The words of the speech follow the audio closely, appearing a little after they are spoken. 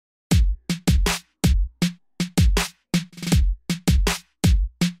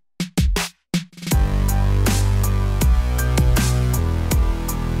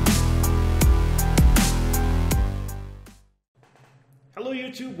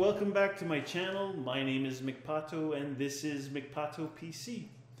welcome back to my channel. My name is McPato and this is McPato PC.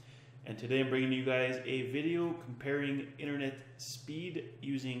 And today I'm bringing you guys a video comparing internet speed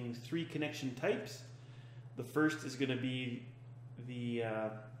using 3 connection types. The first is going to be the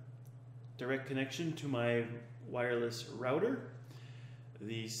direct connection to my wireless router.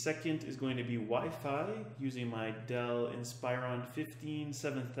 The second is going to be Wi-Fi using my Dell Inspiron 15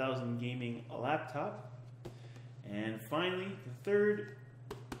 7000 gaming laptop. And finally, the third,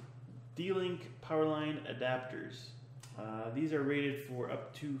 D-Link Powerline adapters. These are rated for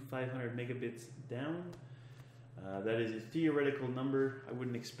up to 500 megabits down. That is a theoretical number. I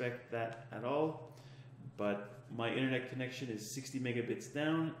wouldn't expect that at all. But my internet connection is 60 megabits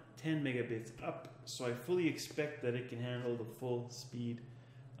down, 10 megabits up. So I fully expect that it can handle the full speed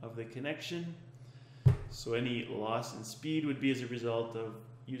of the connection. So any loss in speed would be as a result of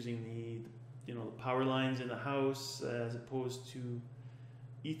using the power lines in the house as opposed to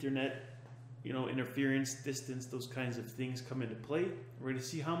Ethernet, interference, distance, those kinds of things come into play. We're going to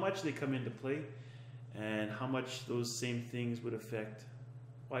see how much they come into play and how much those same things would affect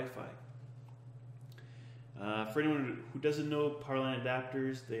Wi-Fi. For anyone who doesn't know, Powerline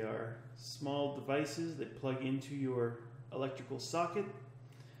adapters, they are small devices that plug into your electrical socket.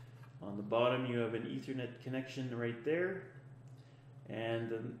 On the bottom you have an Ethernet connection right there, and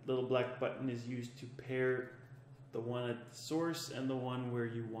the little black button is used to pair the one at the source and the one where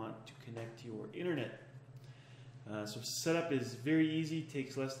you want to connect to your internet. So setup is very easy,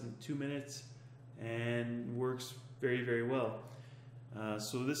 takes less than 2 minutes and works very, very well.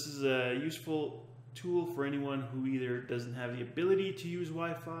 So this is a useful tool for anyone who either doesn't have the ability to use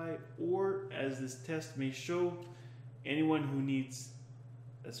Wi-Fi, or, as this test may show, anyone who needs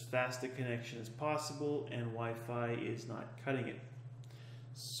as fast a connection as possible and Wi-Fi is not cutting it.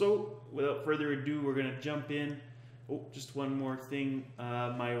 So without further ado, we're going to jump in. Oh, just one more thing.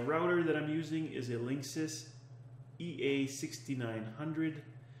 My router that I'm using is a Linksys EA6900,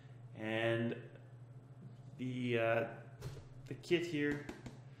 and the kit here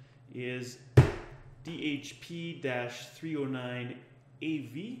is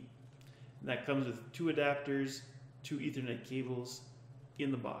DHP-309AV. That comes with 2 adapters, 2 Ethernet cables in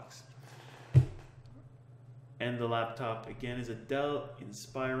the box. And the laptop again is a Dell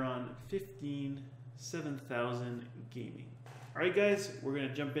Inspiron 15 7000 gaming. Alright guys, we're going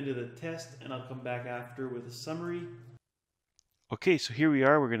to jump into the test and I'll come back after with a summary. Okay, so here we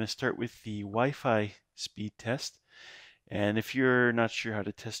are. We're going to start with the Wi-Fi speed test. And if you're not sure how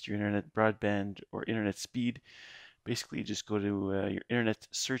to test your internet broadband or internet speed, basically you just go to your internet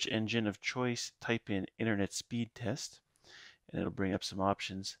search engine of choice, type in internet speed test, and it'll bring up some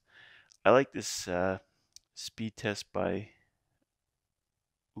options. I like this speed test by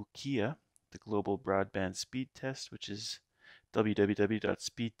Ukia, the Global Broadband Speed Test, which is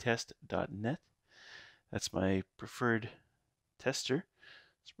www.speedtest.net. That's my preferred tester.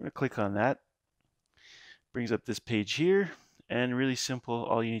 So we're going to click on that. Brings up this page here, and really simple.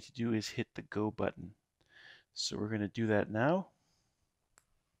 All you need to do is hit the go button. So we're going to do that now.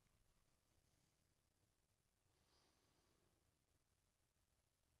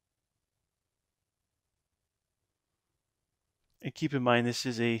 And keep in mind, this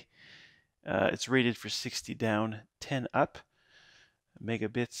is it's rated for 60 down, 10 up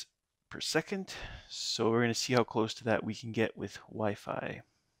megabits per second. So we're going to see how close to that we can get with Wi-Fi.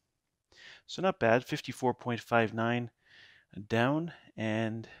 So not bad, 54.59 down,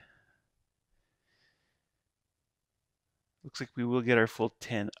 and looks like we will get our full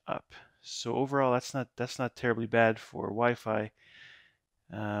 10 up. So overall, that's not terribly bad for Wi-Fi.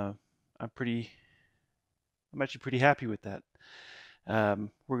 I'm actually pretty happy with that.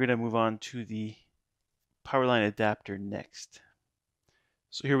 We're going to move on to the Powerline adapter next.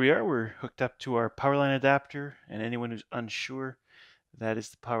 So here we are, we're hooked up to our Powerline adapter, and anyone who's unsure, that is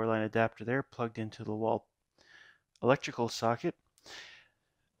the Powerline adapter there, plugged into the wall electrical socket.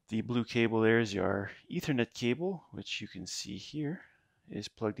 The blue cable there is our Ethernet cable, which you can see here is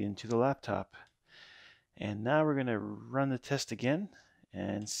plugged into the laptop. And now we're going to run the test again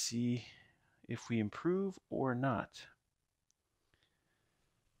and see if we improve or not.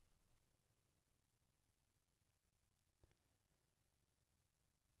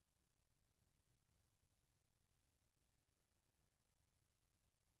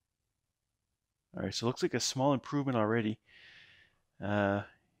 Alright, so it looks like a small improvement already. Yeah,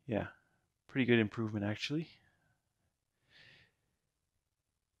 pretty good improvement actually.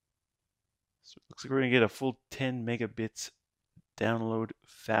 So it looks like we're going to get a full 10 megabits download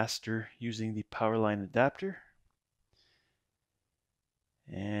faster using the Powerline adapter.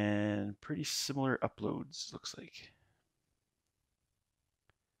 And pretty similar uploads, looks like.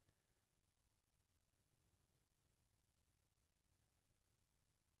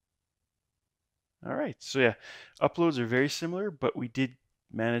 All right, so yeah, uploads are very similar, but we did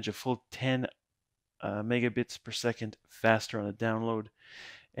manage a full 10 megabits per second faster on the download.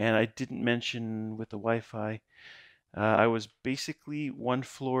 And I didn't mention with the Wi-Fi, I was basically one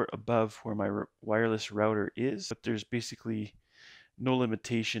floor above where my wireless router is, but there's basically no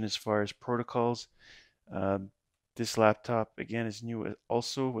limitation as far as protocols. This laptop, again, is new.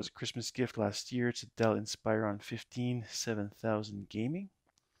 Also was a Christmas gift last year. It's a Dell Inspiron 15 7000 gaming.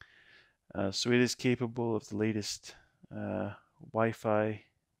 So it is capable of the latest Wi-Fi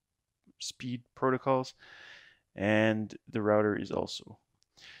speed protocols, and the router is also.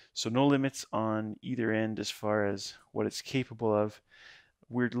 So no limits on either end as far as what it's capable of.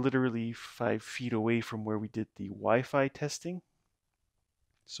 We're literally 5 feet away from where we did the Wi-Fi testing.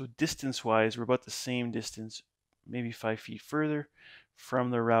 So distance-wise, we're about the same distance, maybe 5 feet further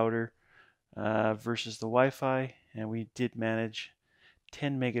from the router versus the Wi-Fi, and we did manage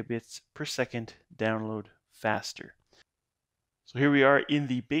 10 megabits per second download faster. So here we are in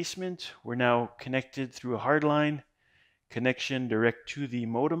the basement. We're now connected through a hardline connection direct to the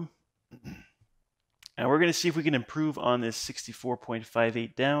modem. And we're going to see if we can improve on this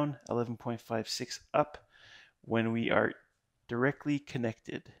 64.58 down, 11.56 up when we are directly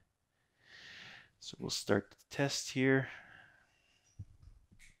connected. So we'll start the test here.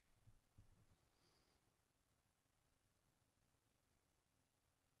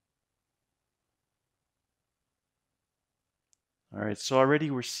 All right, so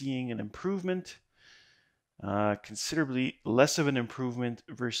already we're seeing an improvement, considerably less of an improvement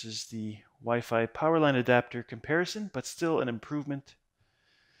versus the Wi-Fi Powerline adapter comparison, but still an improvement.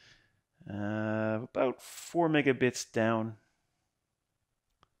 About 4 megabits down.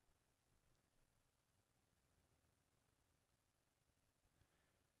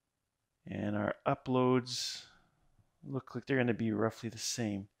 And our uploads look like they're going to be roughly the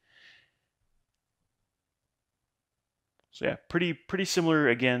same. So yeah, pretty similar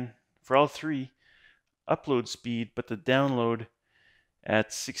again for all three. Upload speed, but the download at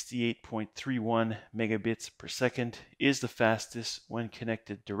 68.31 megabits per second is the fastest when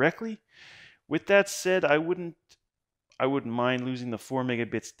connected directly. With that said, I wouldn't mind losing the 4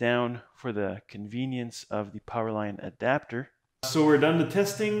 megabits down for the convenience of the Powerline adapter. So we're done the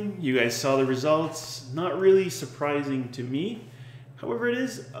testing. You guys saw the results. Not really surprising to me. However, it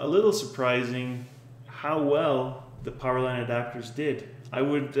is a little surprising how well the Powerline adapters did. I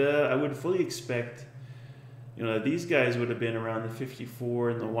would fully expect, you know, these guys would have been around the 54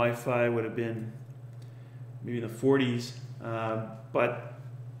 and the Wi-Fi would have been maybe in the 40s. But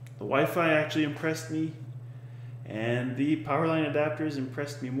the Wi-Fi actually impressed me, and the Powerline adapters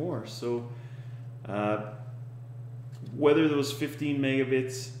impressed me more. So whether those 15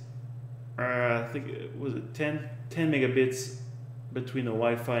 megabits, or I think it was 10 megabits between the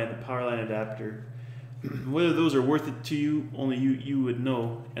Wi-Fi and the Powerline adapter, whether those are worth it to you, only you would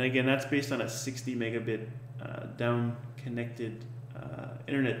know. And again, that's based on a 60 megabit down connected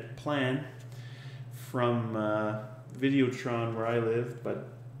internet plan from Videotron where I live, but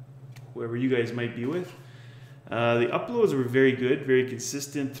whoever you guys might be with. The uploads were very good, very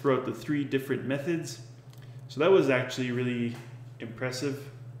consistent throughout the 3 different methods. So that was actually really impressive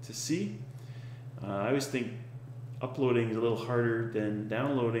to see. I always think uploading is a little harder than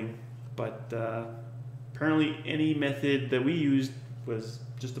downloading, but apparently any method that we used was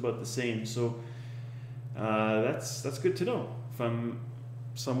just about the same. So that's good to know. If I'm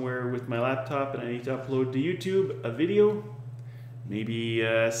somewhere with my laptop and I need to upload to YouTube a video, maybe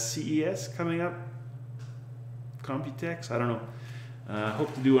CES coming up, Computex, I don't know.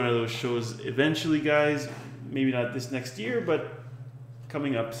 Hope to do one of those shows eventually, guys. Maybe not this next year, but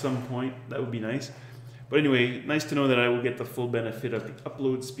coming up some point. That would be nice. But anyway, nice to know that I will get the full benefit of the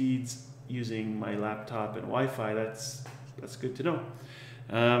upload speeds using my laptop and Wi-Fi. That's good to know.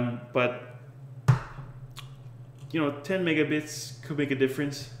 But you know, 10 megabits could make a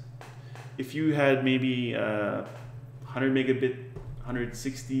difference. If you had maybe 100 megabit,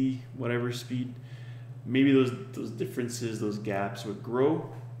 160, whatever speed, maybe those differences, those gaps would grow.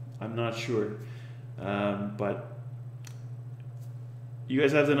 I'm not sure. But you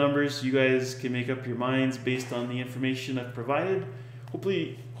guys have the numbers. You guys can make up your minds based on the information I've provided.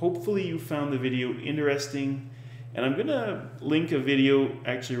 Hopefully you found the video interesting. And I'm gonna link a video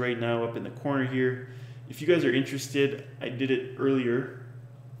actually right now up in the corner here. If you guys are interested, I did it earlier.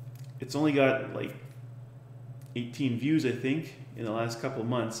 It's only got like 18 views, I think, in the last couple of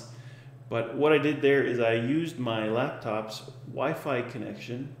months. But what I did there is I used my laptop's Wi-Fi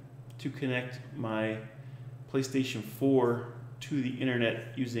connection to connect my PlayStation 4 to the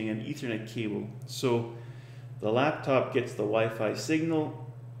internet using an Ethernet cable. So the laptop gets the Wi-Fi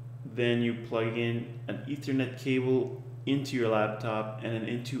signal, then you plug in an Ethernet cable into your laptop and then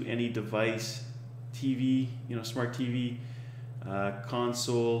into any device, TV, smart TV,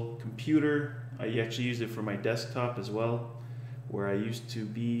 console, computer. I actually use it for my desktop as well, where I used to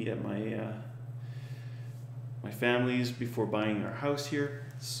be at my family's before buying our house here.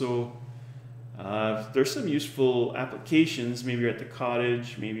 So there's some useful applications. Maybe you're at the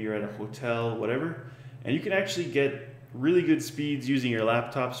cottage, maybe you're at a hotel, whatever, and you can actually get really good speeds using your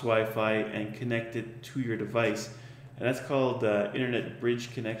laptop's Wi-Fi and connect it to your device. And that's called Internet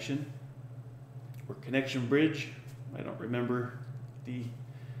Bridge Connection, or Connection Bridge. I don't remember the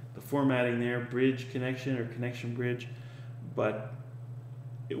formatting there, bridge connection or connection bridge, but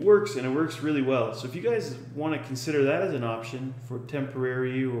it works, and it works really well. So if you guys want to consider that as an option for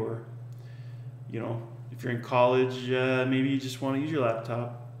temporary, or if you're in college, maybe you just want to use your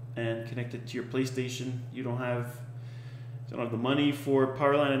laptop and connect it to your PlayStation. You don't have the money for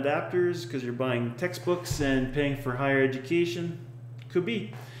Powerline adapters because you're buying textbooks and paying for higher education. Could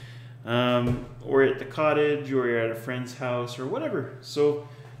be. Or at the cottage, or you're at a friend's house, or whatever. So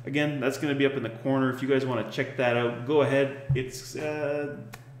again, that's going to be up in the corner. If you guys want to check that out, go ahead. It's a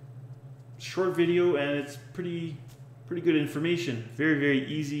short video, and it's pretty good information. Very, very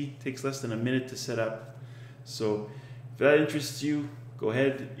easy. Takes less than a minute to set up. So if that interests you, go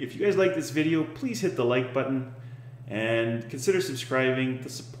ahead. If you guys like this video, please hit the like button and consider subscribing. The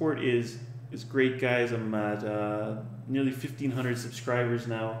support is great, guys. I'm at nearly 1,500 subscribers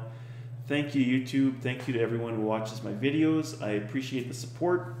now. Thank you, YouTube. Thank you to everyone who watches my videos. I appreciate the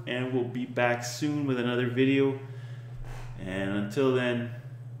support, and we'll be back soon with another video. And until then,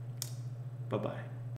 bye-bye.